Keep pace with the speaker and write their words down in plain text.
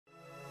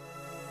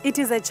It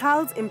is a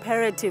child's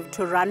imperative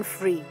to run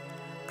free,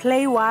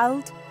 play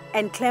wild,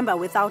 and clamber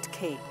without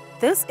care.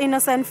 This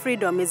innocent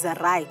freedom is a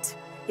right.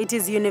 It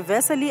is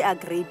universally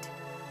agreed,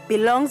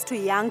 belongs to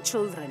young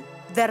children.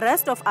 The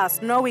rest of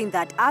us knowing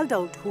that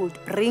adulthood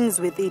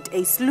brings with it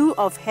a slew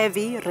of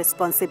heavy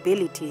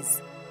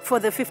responsibilities. For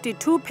the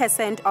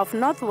 52% of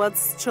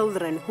Northwest's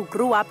children who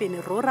grew up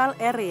in rural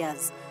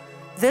areas,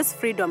 this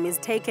freedom is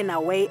taken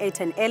away at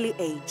an early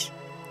age.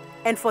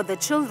 And for the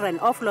children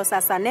of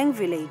Losasaneng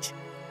Village,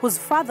 whose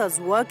fathers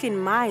work in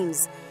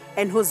mines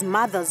and whose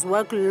mothers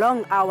work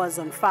long hours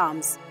on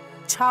farms,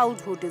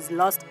 childhood is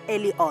lost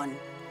early on,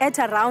 at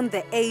around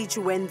the age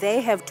when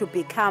they have to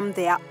become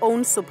their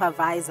own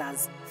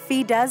supervisors,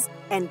 feeders,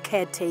 and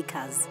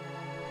caretakers.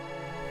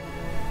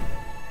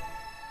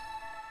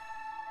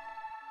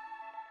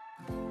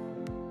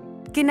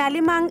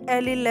 Kenalemang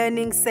Early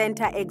Learning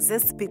Center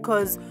exists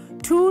because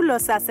two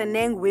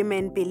Losasaneng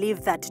women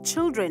believe that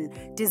children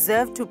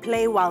deserve to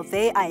play while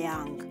they are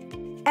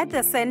young. At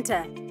the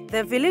center,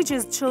 the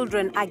village's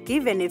children are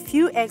given a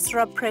few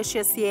extra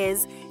precious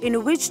years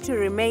in which to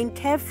remain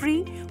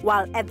carefree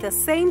while at the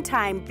same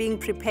time being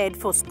prepared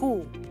for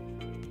school.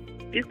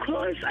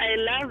 Because I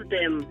love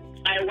them,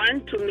 I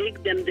want to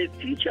make them the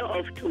future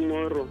of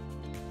tomorrow.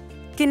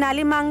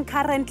 Kenalemang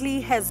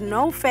currently has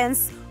no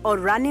fence or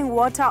running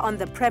water on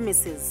the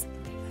premises.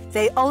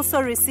 They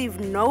also receive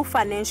no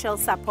financial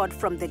support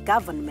from the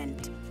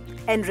government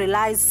and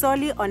relies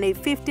solely on a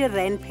 50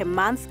 rand per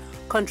month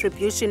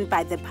contribution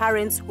by the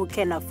parents who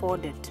can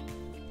afford it.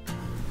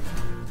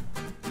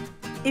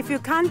 If you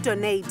can't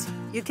donate,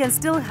 you can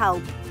still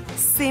help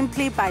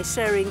simply by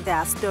sharing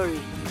their story.